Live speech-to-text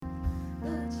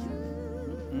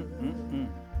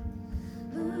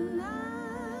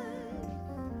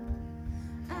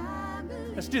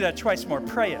Let's do that twice more.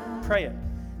 Pray it. Pray it.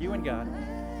 You and God.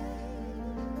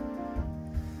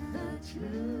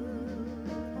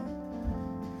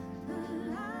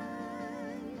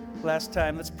 Last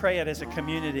time, let's pray it as a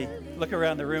community. Look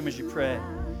around the room as you pray.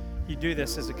 You do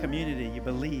this as a community. You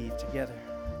believe together.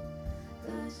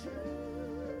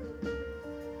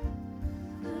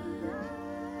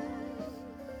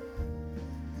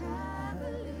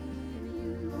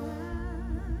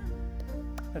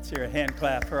 Let's hear a hand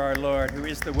clap for our Lord, who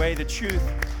is the way, the truth,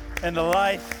 and the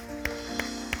life.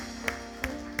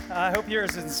 I hope you're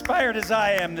as inspired as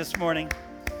I am this morning.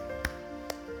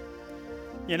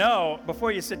 You know,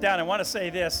 before you sit down, I want to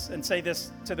say this, and say this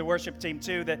to the worship team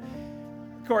too, that,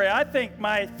 Corey, I think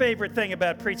my favorite thing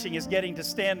about preaching is getting to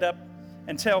stand up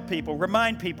and tell people,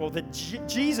 remind people that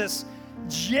Jesus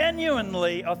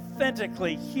genuinely,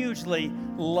 authentically, hugely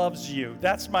loves you.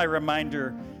 That's my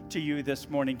reminder to you this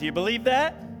morning. Do you believe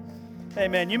that?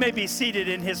 Amen. You may be seated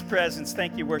in his presence.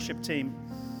 Thank you, worship team.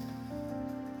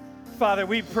 Father,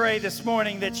 we pray this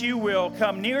morning that you will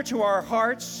come near to our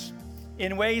hearts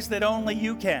in ways that only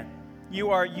you can. You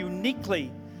are uniquely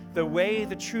the way,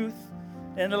 the truth,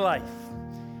 and the life.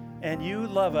 And you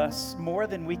love us more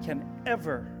than we can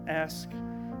ever ask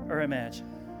or imagine.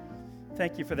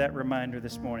 Thank you for that reminder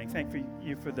this morning. Thank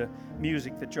you for the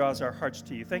music that draws our hearts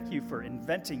to you. Thank you for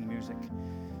inventing music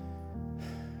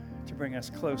to bring us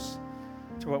close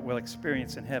to what we'll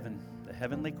experience in heaven, the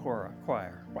heavenly choir.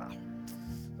 Wow.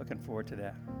 Looking forward to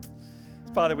that.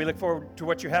 Father, we look forward to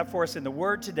what you have for us in the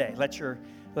Word today. Let your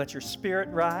Spirit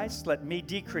rise. Let me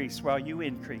decrease while you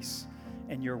increase.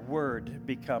 And your Word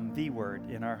become the Word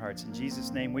in our hearts. In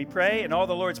Jesus' name we pray. And all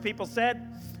the Lord's people said,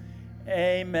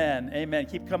 amen. Amen.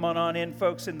 Keep coming on in,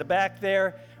 folks, in the back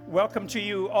there. Welcome to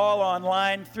you all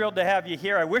online. Thrilled to have you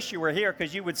here. I wish you were here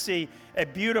because you would see a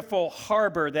beautiful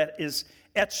harbor that is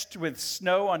etched with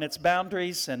snow on its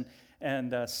boundaries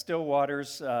and still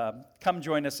waters. Come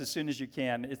join us as soon as you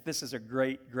can. This is a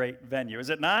great, great venue. Is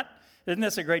it not? Isn't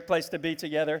this a great place to be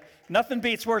together? Nothing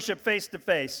beats worship face to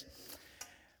face.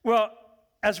 Well,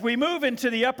 as we move into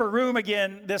the upper room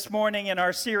again this morning in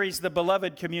our series, The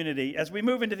Beloved Community, as we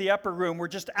move into the upper room, we're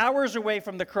just hours away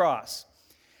from the cross.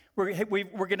 We're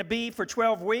going to be for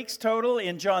 12 weeks total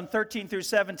in John 13 through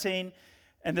 17.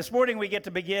 And this morning we get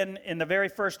to begin in the very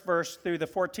first verse through the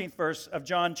 14th verse of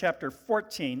John chapter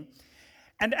 14.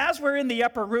 And as we're in the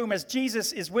upper room, as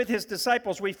Jesus is with his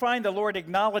disciples, we find the Lord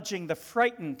acknowledging the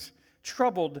frightened,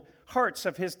 troubled hearts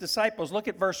of his disciples. Look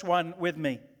at verse 1 with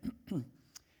me.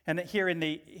 And here at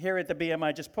the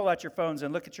BMI, just pull out your phones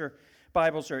and look at your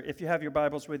Bibles, or if you have your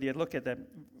Bibles with you, look at them,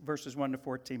 verses 1 to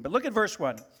 14. But look at verse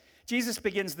 1. Jesus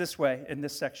begins this way in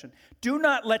this section. Do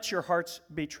not let your hearts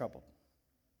be troubled.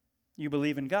 You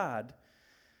believe in God,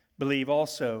 believe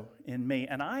also in me.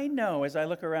 And I know as I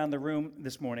look around the room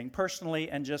this morning, personally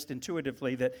and just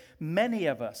intuitively, that many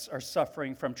of us are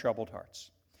suffering from troubled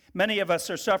hearts. Many of us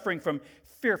are suffering from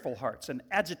fearful hearts and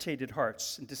agitated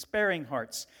hearts and despairing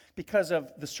hearts because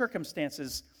of the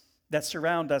circumstances that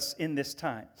surround us in this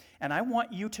time. And I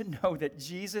want you to know that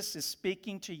Jesus is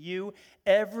speaking to you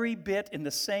every bit in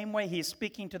the same way he is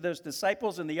speaking to those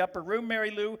disciples in the upper room,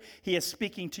 Mary Lou. He is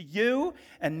speaking to you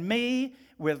and me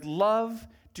with love.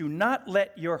 Do not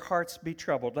let your hearts be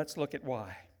troubled. Let's look at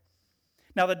why.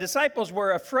 Now, the disciples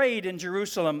were afraid in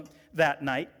Jerusalem that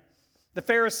night. The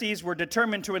Pharisees were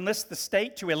determined to enlist the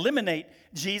state to eliminate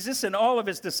Jesus and all of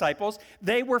his disciples.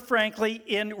 They were, frankly,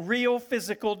 in real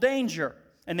physical danger,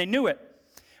 and they knew it.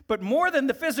 But more than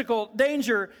the physical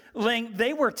danger,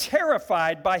 they were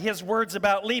terrified by his words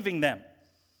about leaving them.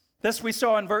 This we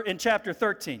saw in chapter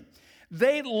 13.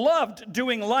 They loved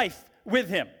doing life with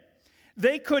him.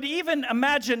 They could even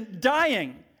imagine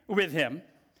dying with him,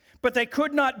 but they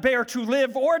could not bear to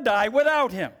live or die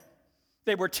without him.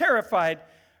 They were terrified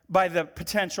by the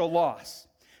potential loss.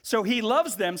 So he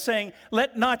loves them, saying,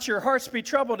 let not your hearts be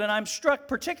troubled. And I'm struck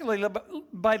particularly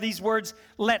by these words,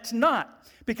 let not,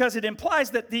 because it implies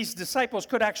that these disciples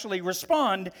could actually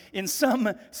respond in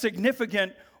some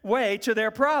significant way to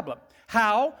their problem.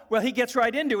 How? Well, he gets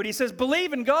right into it. He says,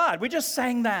 believe in God. We just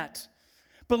sang that.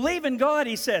 Believe in God,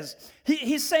 he says.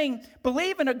 He's saying,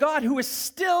 believe in a God who is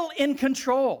still in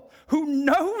control, who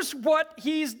knows what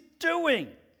he's doing.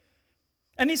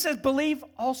 And he says, believe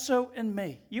also in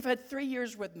me. You've had 3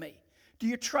 years with me. Do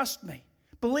you trust me?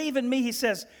 Believe in me, he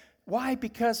says. Why?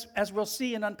 Because, as we'll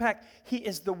see and unpack, he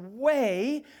is the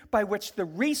way by which the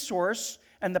resource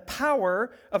and the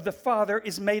power of the Father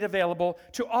is made available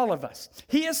to all of us.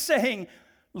 He is saying,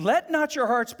 let not your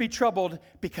hearts be troubled,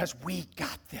 because we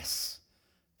got this.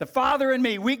 The Father and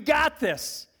me, we got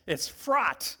this. It's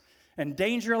fraught, and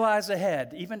danger lies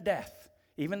ahead, even death,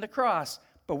 even the cross.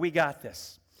 but we got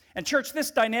this. And church,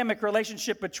 this dynamic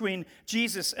relationship between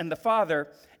Jesus and the Father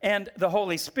and the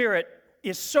Holy Spirit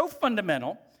is so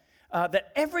fundamental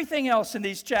that everything else in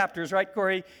these chapters, right,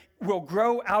 Corey, will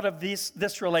grow out of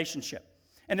this relationship.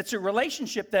 And it's a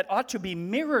relationship that ought to be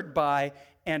mirrored by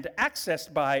and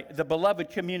accessed by the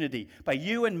beloved community, by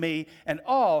you and me and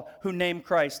all who name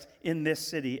Christ in this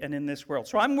city and in this world.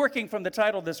 So I'm working from the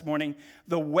title this morning,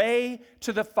 The Way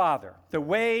to the Father. The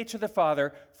Way to the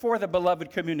Father for the beloved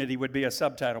community would be a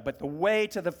subtitle, but The Way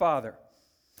to the Father.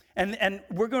 And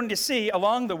we're going to see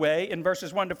along the way in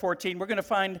verses 1 to 14, we're going to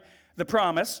find the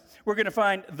promise, we're going to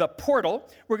find the portal,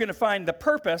 we're going to find the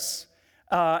purpose,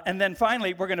 and then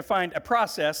finally we're going to find a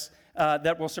process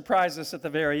that will surprise us at the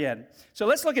very end. So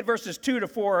let's look at verses 2 to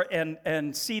 4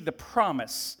 and see the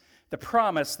promise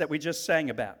that we just sang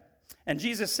about. And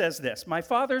Jesus says this, "My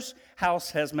Father's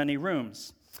house has many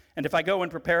rooms, and if I go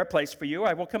and prepare a place for you,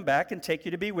 I will come back and take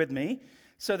you to be with me,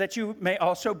 so that you may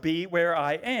also be where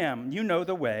I am. You know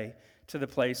the way to the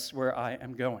place where I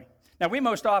am going." Now, we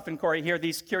most often, Corey, hear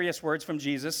these curious words from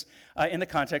Jesus in the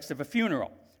context of a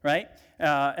funeral, right?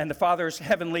 And the Father's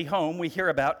heavenly home we hear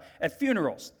about at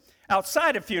funerals.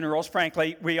 Outside of funerals,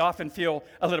 frankly, we often feel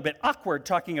a little bit awkward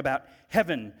talking about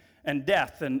heaven and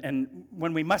death. And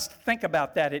when we must think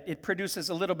about that, it produces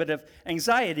a little bit of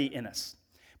anxiety in us.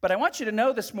 But I want you to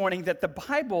know this morning that the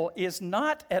Bible is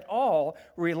not at all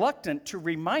reluctant to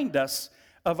remind us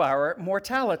of our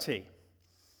mortality.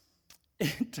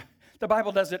 The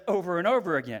Bible does it over and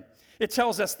over again. It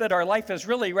tells us that our life is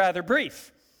really rather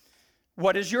brief.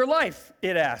 What is your life?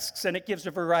 It asks, and it gives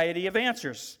a variety of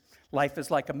answers. Life is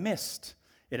like a mist.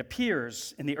 It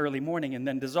appears in the early morning and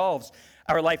then dissolves.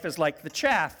 Our life is like the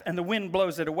chaff, and the wind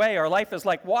blows it away. Our life is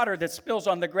like water that spills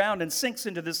on the ground and sinks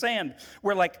into the sand.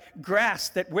 We're like grass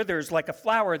that withers, like a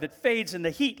flower that fades in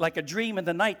the heat, like a dream in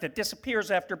the night that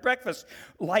disappears after breakfast.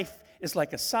 Life is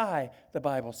like a sigh, the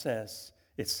Bible says.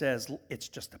 It says it's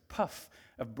just a puff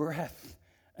of breath,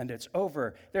 and it's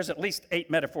over. There's at least 8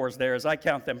 metaphors there, as I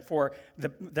count them,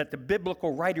 that the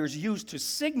biblical writers use to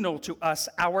signal to us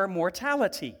our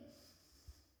mortality.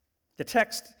 The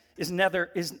text is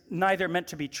neither meant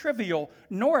to be trivial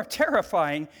nor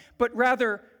terrifying, but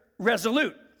rather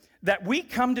resolute, that we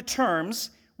come to terms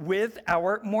with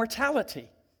our mortality.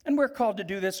 And we're called to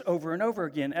do this over and over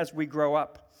again as we grow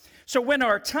up. So when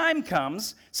our time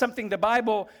comes, something the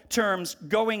Bible terms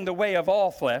going the way of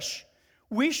all flesh,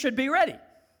 we should be ready.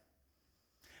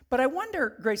 But I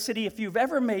wonder, Grace City, if you've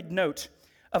ever made note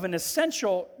of an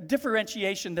essential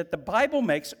differentiation that the Bible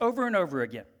makes over and over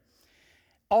again.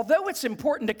 Although it's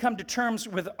important to come to terms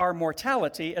with our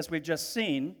mortality, as we've just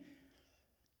seen,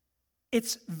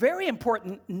 it's very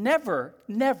important never,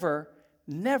 never,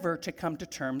 never to come to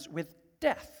terms with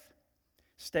death.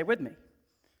 Stay with me.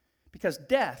 Because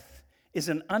death is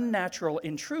an unnatural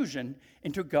intrusion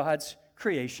into God's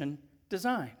creation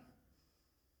design.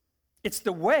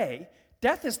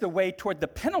 Death is the way toward the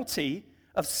penalty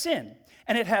of sin,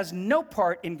 and it has no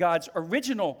part in God's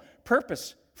original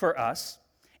purpose for us,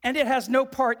 and it has no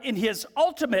part in his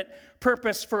ultimate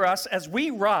purpose for us as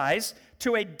we rise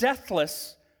to a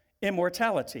deathless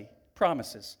immortality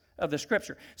promises of the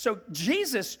Scripture. So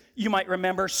Jesus, you might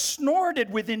remember,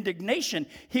 snorted with indignation.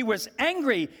 He was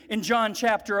angry in John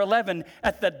chapter 11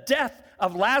 at the death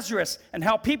of Lazarus and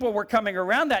how people were coming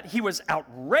around that. He was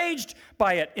outraged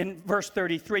by it in verse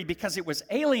 33 because it was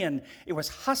alien. It was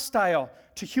hostile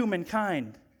to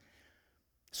humankind.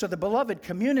 So the beloved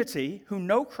community who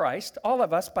know Christ, all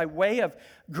of us by way of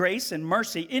grace and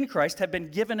mercy in Christ, have been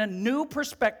given a new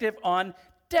perspective on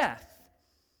death.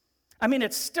 I mean,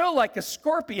 it's still like a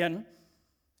scorpion,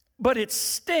 but its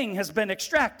sting has been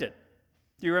extracted.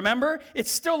 Do you remember?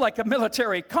 It's still like a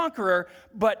military conqueror,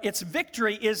 but its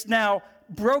victory is now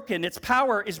broken. Its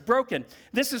power is broken.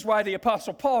 This is why the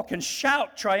Apostle Paul can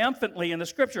shout triumphantly in the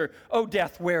Scripture, "Oh,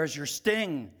 death, where is your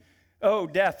sting? Oh,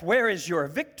 death, where is your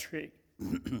victory?"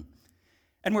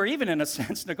 And we're even, in a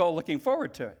sense, Nicole, looking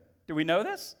forward to it. Do we know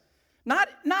this? Not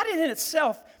in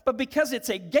itself, but because it's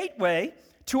a gateway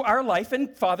to our life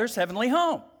in Father's heavenly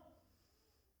home.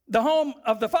 The home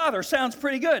of the Father sounds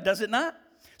pretty good, does it not?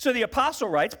 So the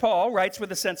apostle Paul writes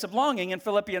with a sense of longing in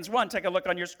Philippians 1. Take a look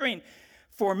on your screen.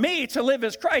 "For me to live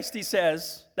is Christ," he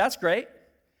says. That's great.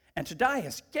 "And to die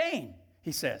is gain,"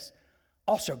 he says.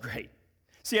 Also great.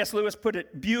 C.S. Lewis put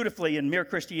it beautifully in Mere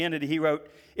Christianity. He wrote,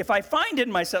 "If I find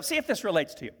in myself," see if this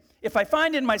relates to you, "if I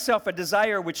find in myself a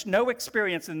desire which no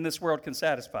experience in this world can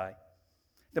satisfy,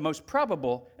 the most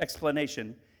probable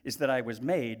explanation is that I was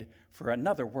made for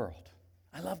another world."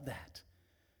 I love that.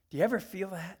 Do you ever feel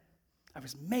that? I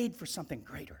was made for something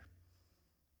greater.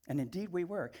 And indeed we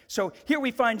were. So here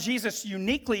we find Jesus'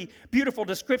 uniquely beautiful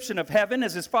description of heaven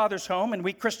as his Father's home, and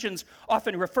we Christians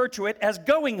often refer to it as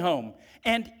going home.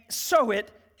 And so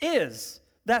it is.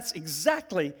 That's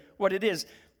exactly what it is.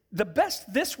 The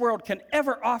best this world can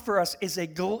ever offer us is a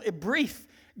brief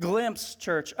glimpse,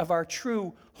 church, of our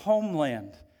true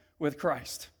homeland with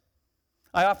Christ.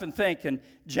 I often think, and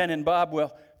Jen and Bob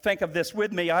will think of this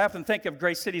with me, I often think of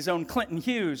Grace City's own Clinton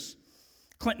Hughes.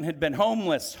 Clinton had been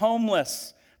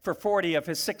homeless for 40 of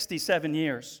his 67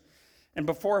 years. And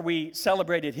before we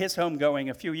celebrated his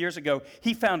homegoing a few years ago,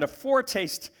 he found a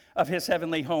foretaste of his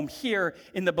heavenly home here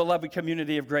in the beloved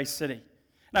community of Grace City.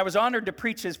 And I was honored to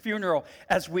preach his funeral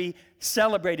as we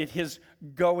celebrated his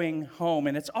going home.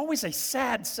 And it's always a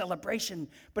sad celebration,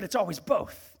 but it's always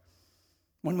both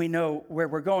when we know where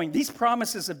we're going. These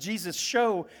promises of Jesus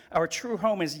show our true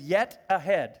home is yet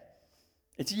ahead.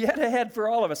 It's yet ahead for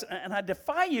all of us. And I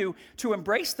defy you to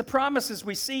embrace the promises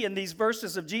we see in these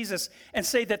verses of Jesus and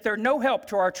say that they're no help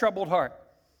to our troubled heart.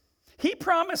 He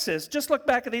promises, just look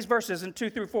back at these verses in 2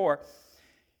 through 4.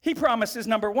 He promises,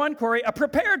 number one, Corey, a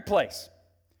prepared place.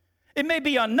 It may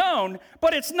be unknown,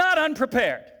 but it's not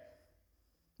unprepared.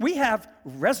 We have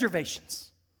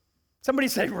reservations. Somebody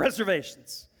say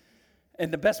reservations.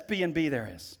 And the best B&B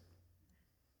there is.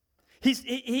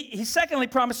 He secondly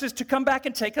promises to come back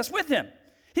and take us with him.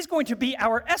 He's going to be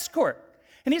our escort.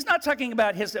 And he's not talking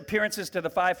about his appearances to the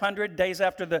 500 days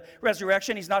after the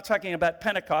resurrection. He's not talking about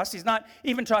Pentecost. He's not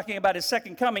even talking about his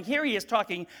second coming. Here he is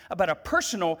talking about a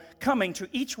personal coming to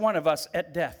each one of us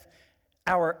at death,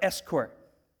 our escort.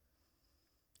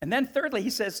 And then thirdly, he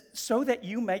says, so that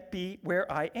you might be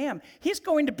where I am. He's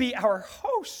going to be our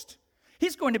host.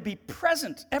 He's going to be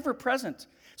present, ever present.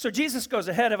 So Jesus goes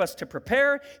ahead of us to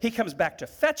prepare. He comes back to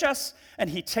fetch us, and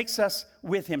he takes us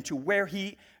with him to where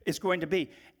he is going to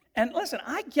be. And listen,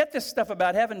 I get this stuff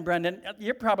about heaven, Brendan.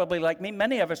 You're probably like me.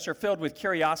 Many of us are filled with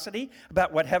curiosity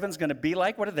about what heaven's going to be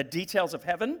like. What are the details of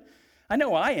heaven? I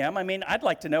know I am. I mean, I'd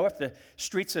like to know if the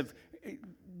streets of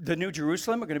the New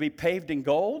Jerusalem are going to be paved in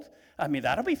gold. I mean,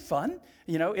 that'll be fun.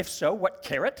 You know, if so, what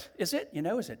carat is it? You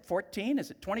know, is it 14? Is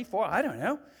it 24? I don't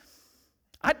know.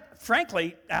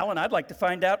 Frankly, Alan, I'd like to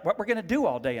find out what we're going to do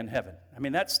all day in heaven. I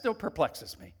mean, that still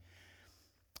perplexes me.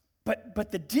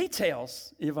 But the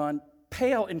details, Yvonne,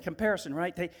 pale in comparison,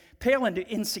 right? They pale into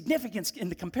insignificance in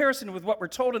the comparison with what we're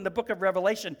told in the book of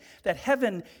Revelation, that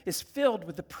heaven is filled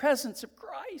with the presence of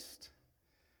Christ.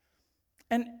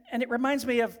 And it reminds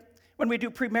me of when we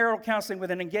do premarital counseling with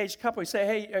an engaged couple. We say,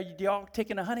 hey, are you all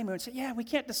taking a honeymoon? Say, yeah, we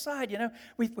can't decide. You know,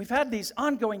 we've had these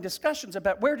ongoing discussions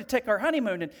about where to take our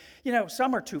honeymoon. And, you know,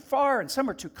 some are too far and some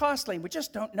are too costly. And we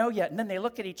just don't know yet. And then they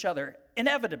look at each other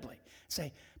inevitably,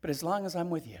 say, but as long as I'm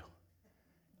with you,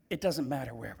 it doesn't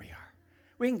matter where we are.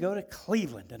 We can go to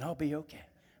Cleveland and I'll be okay.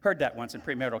 Heard that once in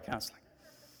premarital counseling.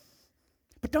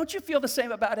 But don't you feel the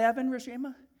same about heaven,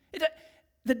 Rashima?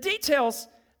 The details,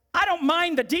 I don't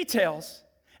mind the details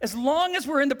as long as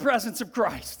we're in the presence of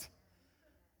Christ.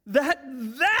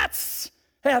 That's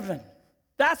heaven.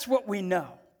 That's what we know.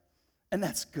 And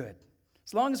that's good,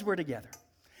 as long as we're together.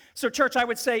 So, church, I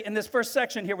would say in this first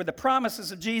section here with the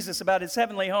promises of Jesus about his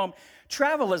heavenly home,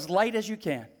 travel as light as you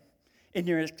can in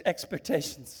your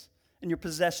expectations and your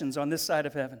possessions on this side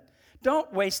of heaven.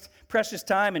 Don't waste precious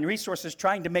time and resources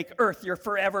trying to make earth your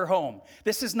forever home.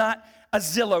 This is not a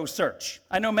Zillow search.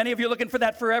 I know many of you are looking for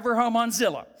that forever home on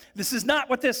Zillow. This is not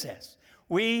what this is.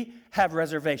 We have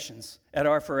reservations at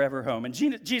our forever home. And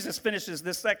Jesus finishes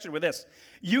this section with this.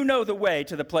 You know the way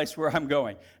to the place where I'm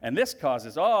going. And this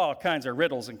causes all kinds of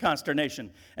riddles and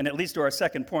consternation. And it leads to our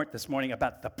second point this morning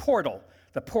about the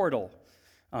portal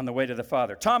on the way to the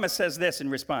Father. Thomas says this in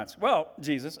response. Well,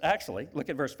 Jesus, actually, look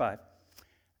at verse 5.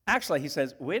 Actually, he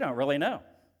says, we don't really know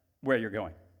where you're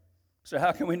going. So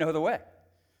how can we know the way?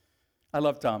 I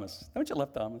love Thomas. Don't you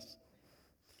love Thomas?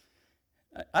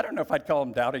 I don't know if I'd call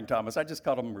him doubting Thomas. I just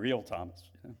called him real Thomas.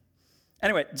 You know?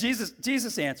 Anyway,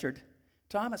 Jesus answered,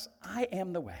 Thomas, I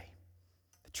am the way,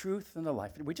 the truth, and the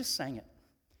life. We just sang it.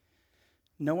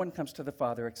 No one comes to the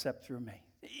Father except through me.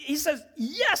 He says,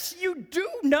 yes, you do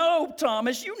know,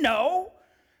 Thomas. You know.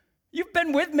 You've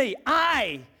been with me.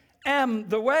 I am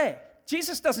the way.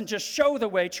 Jesus doesn't just show the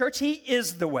way, church. He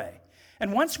is the way.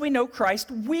 And once we know Christ,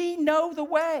 we know the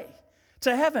way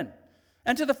to heaven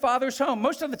and to the Father's home.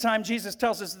 Most of the time, Jesus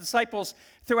tells his disciples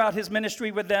throughout his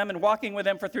ministry with them and walking with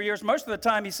them for 3 years, most of the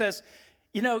time he says,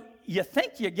 you know, you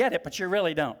think you get it, but you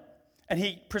really don't. And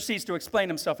he proceeds to explain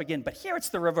himself again. But here it's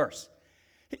the reverse.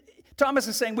 Thomas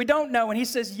is saying, we don't know. And he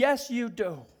says, yes, you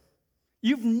do.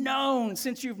 You've known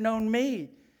since you've known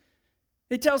me.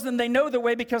 He tells them they know the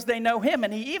way because they know him.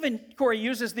 And he even, Corey,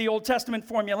 uses the Old Testament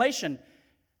formulation.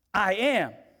 I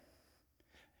am.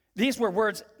 These were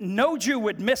words, no Jew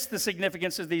would miss the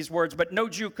significance of these words, but no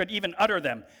Jew could even utter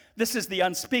them. This is the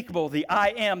unspeakable, the I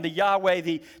am, the Yahweh,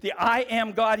 the I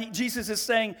am God. Jesus is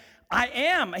saying, I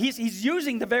am. He's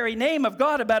using the very name of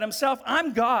God about himself.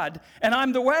 I'm God, and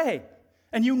I'm the way.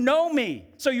 And you know me,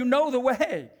 so you know the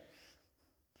way.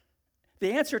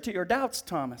 The answer to your doubts,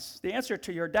 Thomas, the answer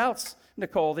to your doubts,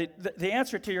 Nicole, the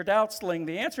answer to your doubts, Ling,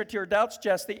 the answer to your doubts,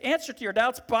 Jess, the answer to your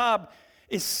doubts, Bob,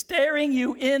 is staring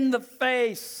you in the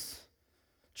face.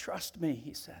 Trust me,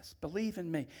 he says. Believe in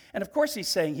me. And of course he's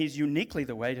saying he's uniquely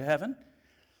the way to heaven.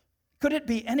 Could it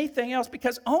be anything else?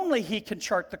 Because only he can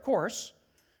chart the course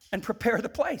and prepare the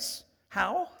place.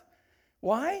 How?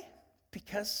 Why?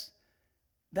 Because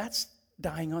that's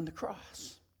dying on the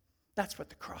cross. That's what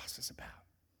the cross is about.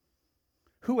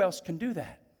 Who else can do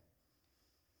that?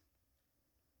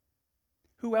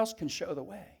 Who else can show the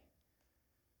way?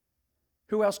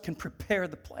 Who else can prepare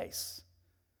the place?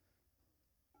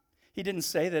 He didn't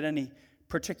say that any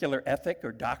particular ethic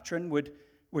or doctrine would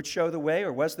show the way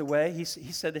or was the way. He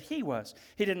said that he was.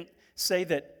 He didn't say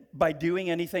that by doing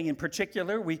anything in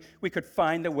particular we could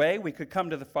find the way, we could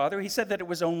come to the Father. He said that it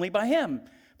was only by him,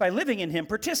 by living in him,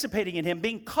 participating in him,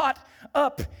 being caught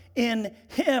up in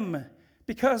him.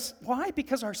 Because, why?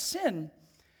 Because our sin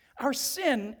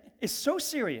is so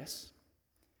serious.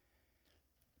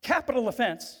 Capital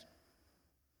offense.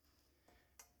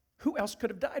 Who else could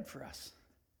have died for us?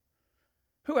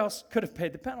 Who else could have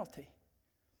paid the penalty?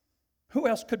 Who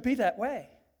else could be that way?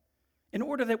 In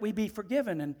order that we be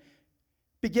forgiven and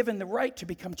be given the right to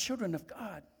become children of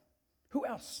God. Who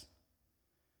else?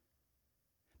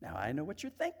 Now, I know what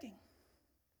you're thinking.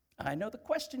 I know the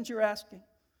questions you're asking.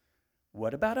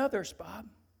 What about others, Bob?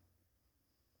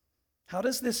 How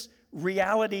does this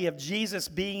reality of Jesus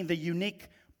being the unique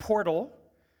portal,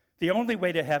 the only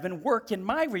way to heaven, work in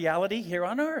my reality here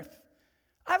on earth?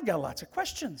 I've got lots of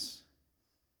questions.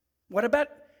 What about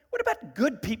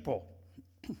good people?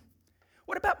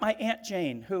 What about my Aunt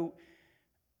Jane, who,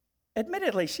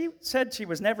 admittedly, she said she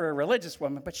was never a religious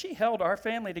woman, but she held our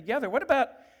family together? What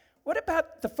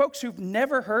about the folks who've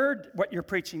never heard what you're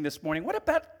preaching this morning? What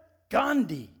about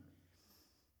Gandhi?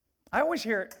 I always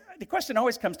hear, the question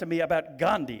always comes to me about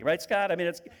Gandhi, right, Scott? I mean,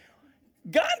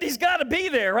 Gandhi's got to be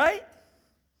there, right?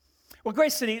 Well,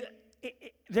 Grace City,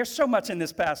 there's so much in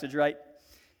this passage, right?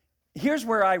 Here's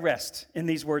where I rest in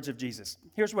these words of Jesus.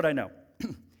 Here's what I know.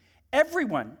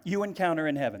 Everyone you encounter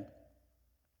in heaven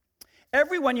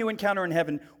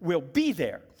will be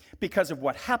there because of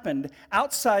what happened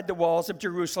outside the walls of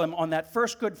Jerusalem on that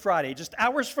first Good Friday, just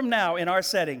hours from now in our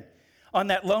setting, on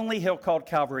that lonely hill called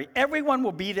Calvary. Everyone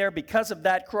will be there because of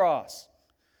that cross.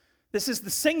 This is the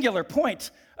singular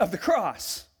point of the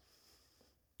cross.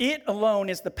 It alone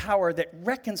is the power that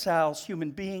reconciles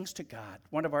human beings to God,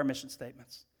 one of our mission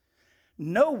statements.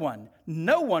 No one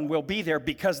will be there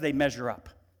because they measure up.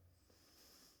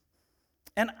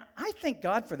 And I thank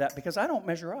God for that because I don't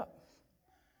measure up.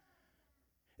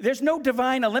 There's no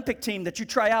divine Olympic team that you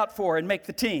try out for and make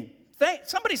the team.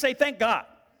 Somebody say thank God.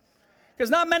 Because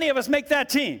not many of us make that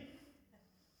team.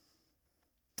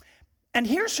 And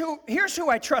here's who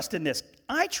I trust in this.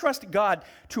 I trust God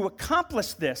to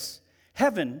accomplish this,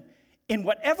 heaven, in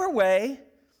whatever way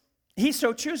he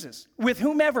so chooses, with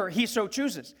whomever he so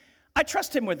chooses. I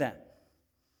trust him with that.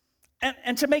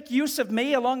 And to make use of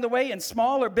me along the way in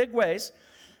small or big ways,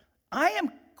 I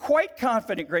am quite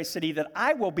confident, Grace City, that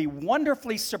I will be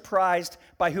wonderfully surprised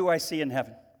by who I see in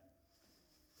heaven.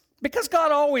 Because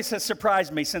God always has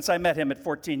surprised me since I met him at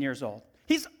 14 years old.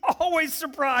 He's always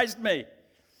surprised me.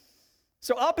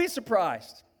 So I'll be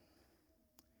surprised.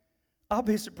 I'll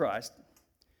be surprised.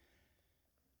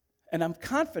 And I'm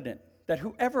confident that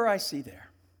whoever I see there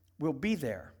will be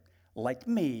there like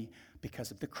me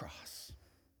because of the cross.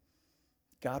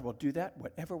 God will do that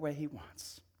whatever way he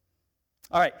wants.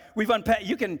 All right, we've unpacked.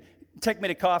 You can take me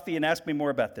to coffee and ask me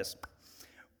more about this.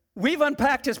 We've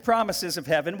unpacked his promises of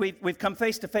heaven. We've come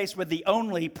face to face with the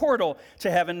only portal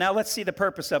to heaven. Now let's see the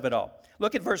purpose of it all.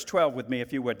 Look at verse 12 with me,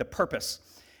 if you would, the purpose.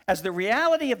 As the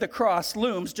reality of the cross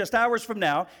looms just hours from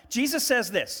now, Jesus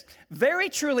says this, very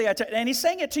truly, and he's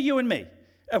saying it to you and me,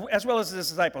 as well as his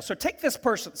disciples. So take this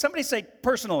person. Somebody say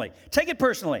personally. Take it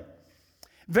personally.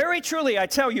 Very truly, I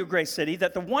tell you, Grace City,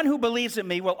 that the one who believes in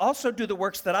me will also do the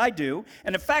works that I do,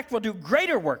 and in fact will do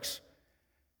greater works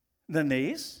than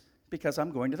these, because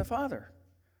I'm going to the Father.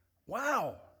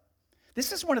 Wow.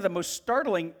 This is one of the most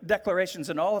startling declarations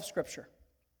in all of Scripture.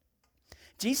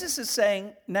 Jesus is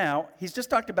saying now, he's just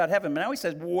talked about heaven, but now he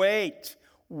says,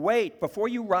 wait, before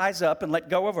you rise up and let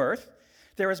go of earth,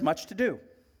 there is much to do.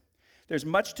 There's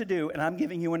much to do, and I'm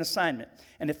giving you an assignment.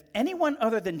 And if anyone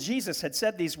other than Jesus had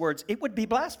said these words, it would be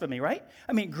blasphemy, right?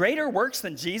 I mean, greater works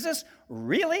than Jesus?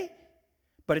 Really?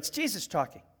 But it's Jesus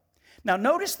talking. Now,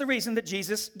 notice the reason that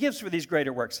Jesus gives for these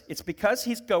greater works. It's because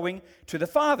he's going to the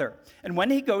Father. And when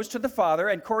he goes to the Father,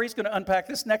 and Corey's going to unpack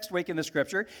this next week in the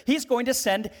Scripture, he's going to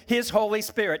send his Holy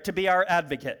Spirit to be our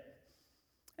advocate.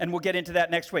 And we'll get into that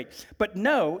next week. But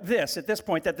know this, at this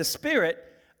point, that the Spirit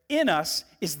in us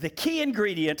is the key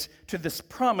ingredient to this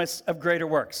promise of greater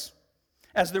works.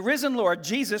 As the risen Lord,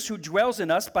 Jesus, who dwells in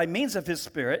us by means of his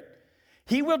Spirit,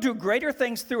 he will do greater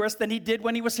things through us than he did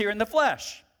when he was here in the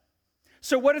flesh.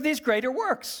 So what are these greater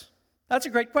works? That's a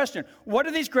great question. What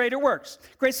are these greater works?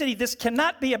 Grace City, this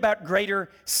cannot be about greater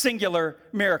singular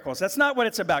miracles. That's not what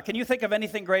it's about. Can you think of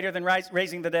anything greater than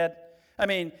raising the dead? I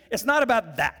mean, it's not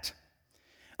about that.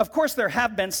 Of course, there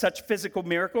have been such physical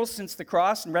miracles since the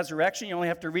cross and resurrection. You only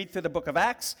have to read through the book of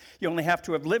Acts. You only have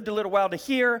to have lived a little while to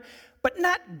hear, but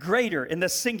not greater in the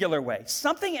singular way.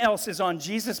 Something else is on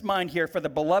Jesus' mind here for the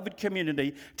beloved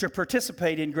community to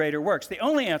participate in greater works. The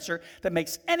only answer that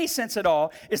makes any sense at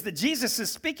all is that Jesus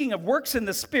is speaking of works in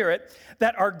the Spirit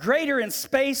that are greater in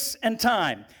space and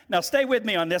time. Now, stay with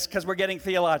me on this because we're getting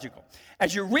theological.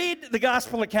 As you read the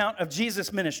gospel account of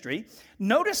Jesus' ministry,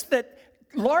 notice that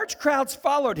large crowds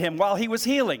followed him while he was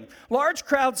healing. Large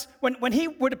crowds, when he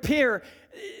would appear,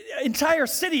 entire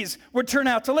cities would turn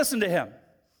out to listen to him.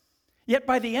 Yet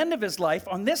by the end of his life,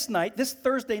 on this night, this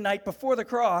Thursday night before the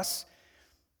cross,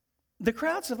 the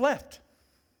crowds have left.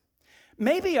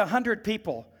 Maybe 100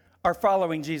 people are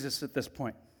following Jesus at this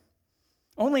point.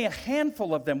 Only a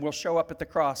handful of them will show up at the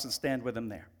cross and stand with him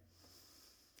there.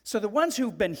 So the ones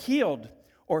who've been healed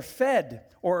or fed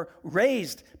or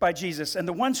raised by Jesus, and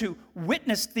the ones who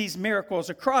witnessed these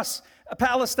miracles across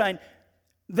Palestine,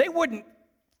 they wouldn't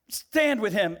stand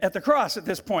with him at the cross at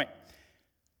this point.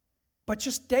 But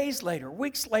just days later,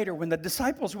 weeks later, when the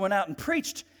disciples went out and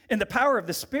preached in the power of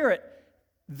the Spirit,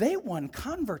 they won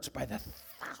converts by the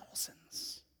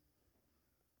thousands.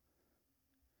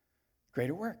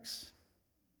 Greater works.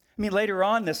 I mean, later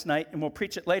on this night, and we'll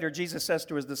preach it later, Jesus says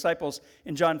to his disciples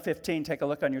in John 15, take a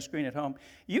look on your screen at home,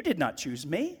 you did not choose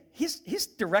me. He's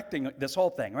directing this whole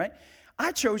thing, right?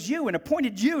 I chose you and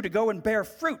appointed you to go and bear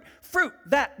fruit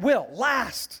that will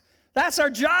last. That's our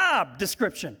job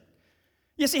description.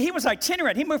 You see, he was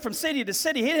itinerant. He moved from city to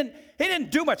city. He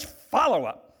didn't do much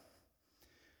follow-up.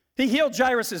 He healed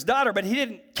Jairus' daughter, but he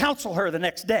didn't counsel her the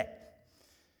next day.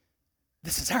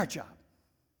 This is our job.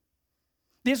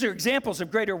 These are examples of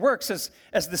greater works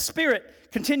as the Spirit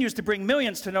continues to bring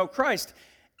millions to know Christ.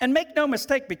 And make no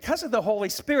mistake, because of the Holy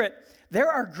Spirit,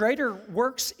 there are greater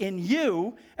works in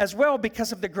you as well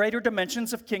because of the greater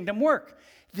dimensions of kingdom work.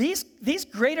 These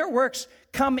greater works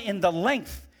come in the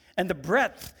length and the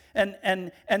breadth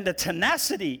and the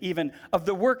tenacity even of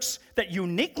the works that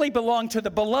uniquely belong to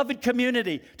the beloved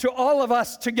community, to all of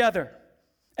us together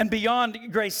and beyond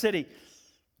Grace City.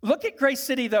 Look at Grace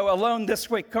City, though, alone this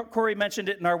week. Corey mentioned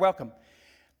it in our welcome.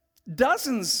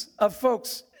 Dozens of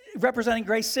folks representing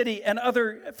Grace City and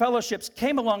other fellowships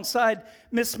came alongside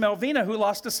Miss Melvina, who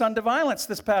lost a son to violence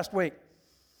this past week,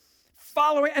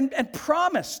 following and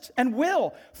promised and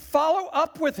will follow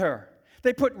up with her.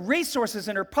 They put resources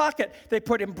in her pocket. They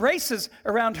put embraces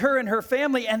around her and her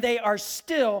family, and they are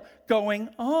still going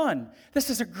on.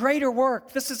 This is a greater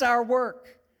work. This is our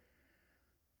work.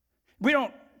 We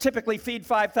don't typically feed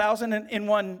 5,000 in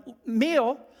one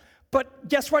meal, but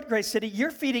guess what, Grace City?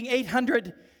 You're feeding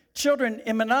 800 children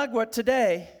in Managua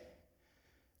today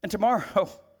and tomorrow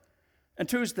and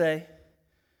Tuesday.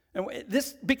 And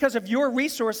this, because of your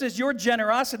resources, your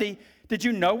generosity, did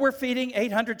you know we're feeding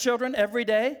 800 children every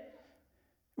day?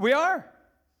 We are.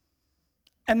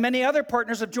 And many other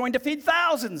partners have joined to feed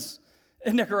thousands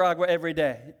in Nicaragua every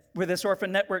day with this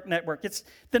Orphan Network. It's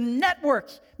the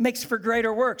network makes for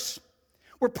greater works.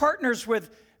 We're partners with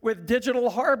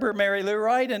Digital Harbor, Mary Lou,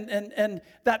 right? And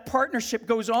that partnership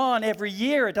goes on every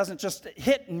year. It doesn't just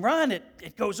hit and run.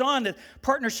 It goes on. The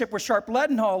partnership with Sharp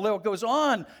Leadenhall goes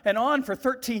on and on for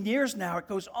 13 years now. It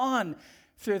goes on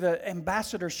through the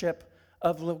ambassadorship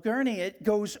of Lil Gurney. It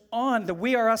goes on. The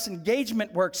We Are Us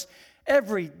engagement works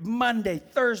every Monday,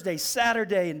 Thursday,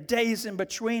 Saturday, and days in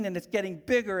between, and it's getting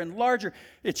bigger and larger.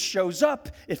 It shows up,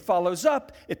 it follows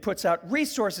up, it puts out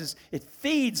resources, it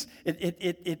feeds,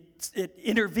 it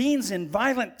intervenes in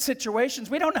violent situations.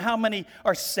 We don't know how many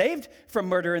are saved from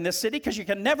murder in this city because you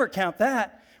can never count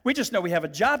that. We just know we have a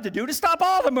job to do to stop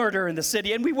all the murder in the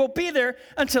city, and we will be there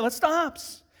until it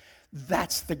stops.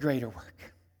 That's the greater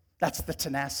work. That's the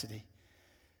tenacity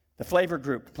the Flavor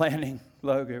Group, planning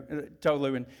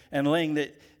Tolu and Ling,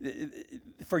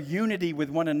 for unity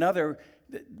with one another.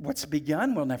 What's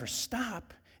begun will never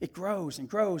stop. It grows and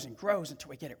grows and grows until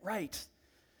we get it right.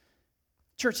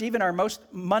 Church, even our most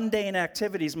mundane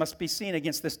activities must be seen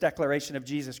against this declaration of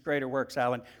Jesus' greater works,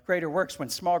 Alan. Greater works when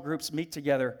small groups meet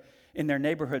together in their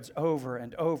neighborhoods over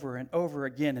and over and over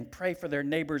again and pray for their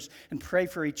neighbors and pray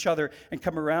for each other and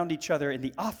come around each other in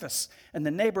the office and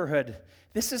the neighborhood.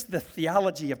 This is the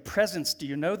theology of presence. Do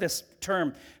you know this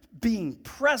term? Being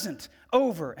present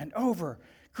over and over.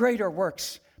 Greater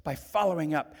works by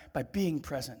following up, by being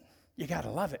present. You got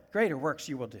to love it. Greater works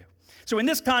you will do. So in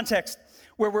this context,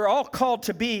 where we're all called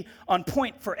to be on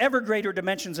point for ever greater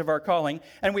dimensions of our calling,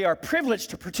 and we are privileged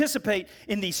to participate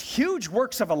in these huge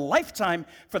works of a lifetime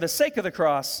for the sake of the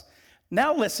cross.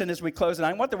 Now listen as we close, and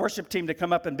I want the worship team to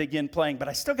come up and begin playing, but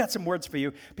I still got some words for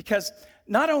you, because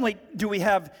not only do we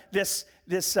have this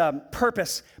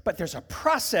purpose, but there's a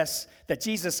process that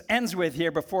Jesus ends with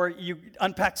here before you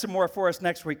unpack some more for us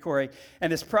next week, Corey,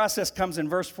 and this process comes in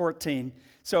verse 14.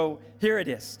 So here it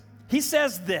is. He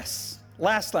says this,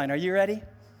 last line, are you ready?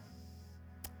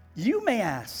 You may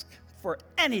ask for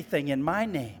anything in my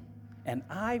name, and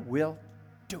I will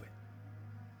do it.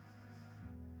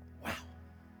 Wow.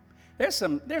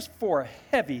 There's 4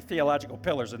 heavy theological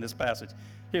pillars in this passage.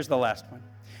 Here's the last one.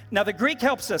 Now, the Greek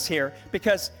helps us here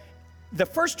because the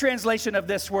first translation of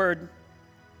this word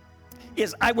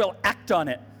is I will act on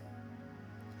it.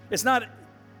 It's not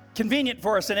convenient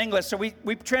for us in English, so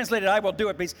we translated I will do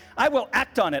it, because I will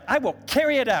act on it. I will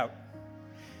carry it out.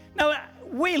 Now,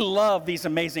 we love these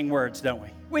amazing words, don't we?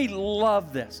 We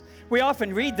love this. We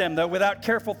often read them, though, without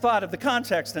careful thought of the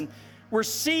context, and we're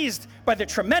seized by the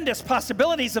tremendous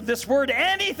possibilities of this word,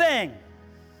 anything.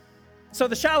 So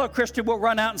the shallow Christian will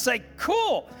run out and say,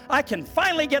 cool, I can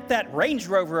finally get that Range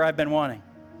Rover I've been wanting.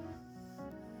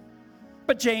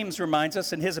 But James reminds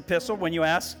us in his epistle, when you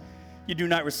ask, you do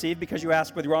not receive because you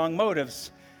ask with wrong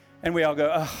motives. And we all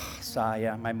go, oh, sigh,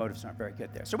 yeah, my motives aren't very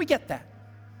good there. So we get that.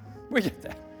 We get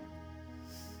that.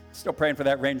 Still praying for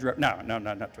that Range Rover. No,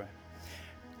 not trying.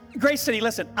 Grace City,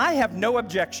 listen, I have no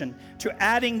objection to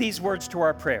adding these words to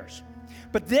our prayers.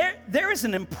 But there is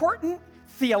an important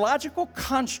theological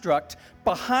construct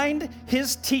behind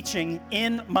his teaching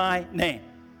in my name.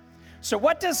 So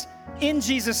what does in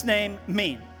Jesus' name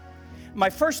mean? My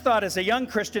first thought as a young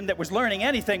Christian that was learning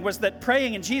anything was that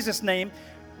praying in Jesus' name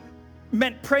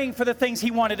meant praying for the things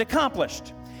he wanted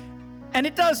accomplished. And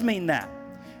it does mean that.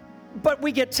 But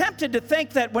we get tempted to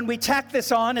think that when we tack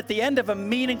this on at the end of a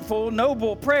meaningful,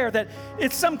 noble prayer, that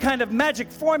it's some kind of magic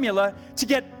formula to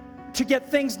get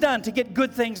things done, to get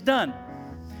good things done.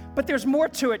 But there's more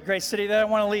to it, Grace City, that I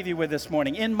want to leave you with this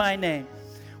morning, in my name.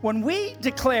 When we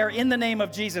declare in the name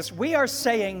of Jesus, we are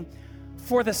saying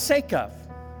for the sake of.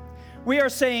 We are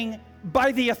saying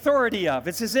by the authority of.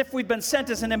 It's as if we've been sent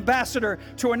as an ambassador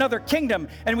to another kingdom,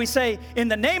 and we say, in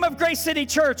the name of Grace City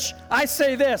Church, I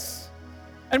say this.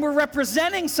 And we're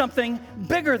representing something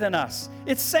bigger than us.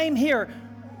 It's same here.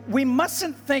 We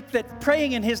mustn't think that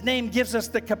praying in his name gives us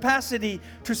the capacity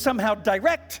to somehow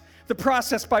direct the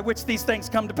process by which these things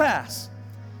come to pass.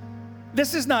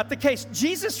 This is not the case.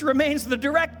 Jesus remains the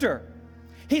director.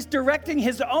 He's directing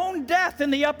his own death in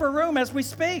the upper room as we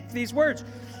speak these words.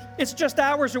 It's just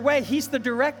hours away. He's the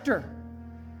director.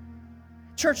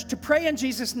 Church, to pray in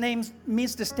Jesus' name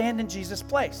means to stand in Jesus'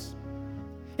 place.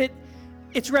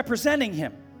 It's representing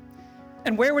him.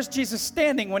 And where was Jesus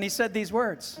standing when he said these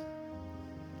words?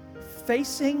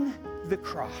 Facing the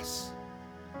cross.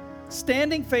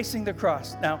 Standing facing the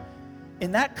cross. Now,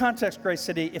 in that context, Grace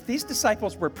City, if these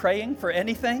disciples were praying for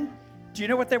anything, do you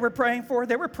know what they were praying for?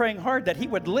 They were praying hard that he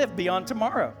would live beyond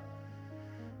tomorrow.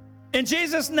 In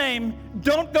Jesus' name,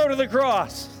 don't go to the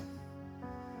cross.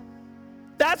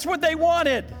 That's what they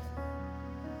wanted.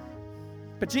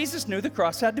 But Jesus knew the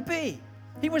cross had to be.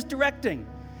 He was directing.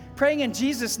 Praying in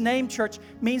Jesus' name, church,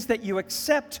 means that you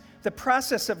accept the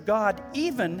process of God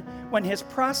even when his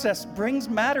process brings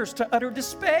matters to utter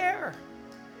despair.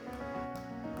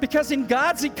 Because in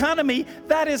God's economy,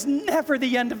 that is never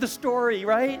the end of the story,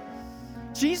 right?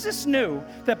 Jesus knew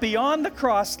that beyond the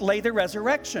cross lay the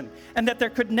resurrection, and that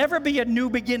there could never be a new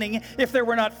beginning if there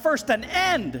were not first an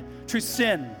end to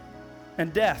sin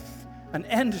and death, an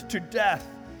end to death.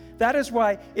 That is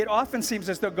why it often seems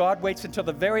as though God waits until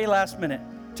the very last minute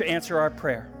to answer our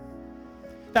prayer.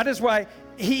 That is why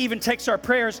he even takes our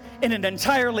prayers in an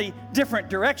entirely different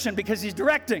direction, because he's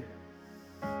directing.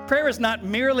 Prayer is not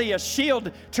merely a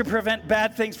shield to prevent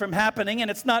bad things from happening,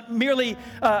 and it's not merely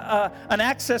an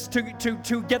access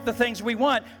to get the things we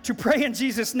want. To pray in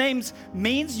Jesus' name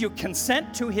means you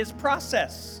consent to his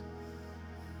process.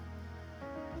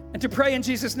 And to pray in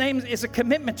Jesus' name is a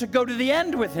commitment to go to the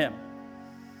end with him,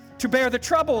 to bear the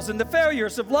troubles and the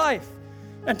failures of life,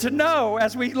 and to know,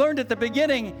 as we learned at the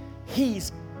beginning,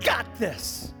 he's got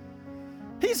this.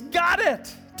 He's got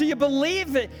it. Do you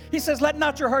believe it? He says, let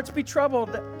not your hearts be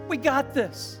troubled. We got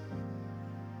this.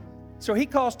 So he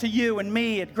calls to you and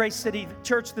me at Grace City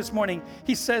Church this morning.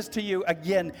 He says to you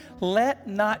again, let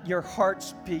not your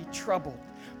hearts be troubled.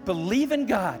 Believe in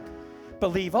God.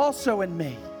 Believe also in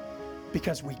me,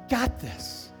 because we got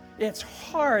this. It's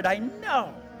hard, I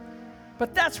know.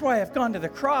 But that's why I've gone to the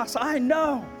cross. I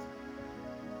know.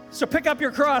 So pick up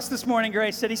your cross this morning,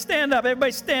 Grace City. Stand up.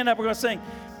 Everybody stand up. We're going to sing.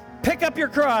 Pick up your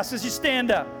cross as you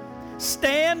stand up.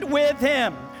 Stand with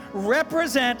him.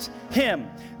 Represent him.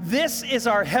 This is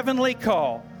our heavenly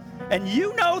call. And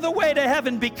you know the way to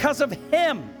heaven because of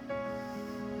him.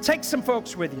 Take some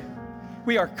folks with you.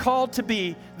 We are called to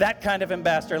be that kind of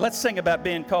ambassador. Let's sing about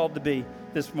being called to be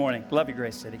this morning. Love you,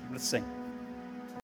 Grace City. Let's sing.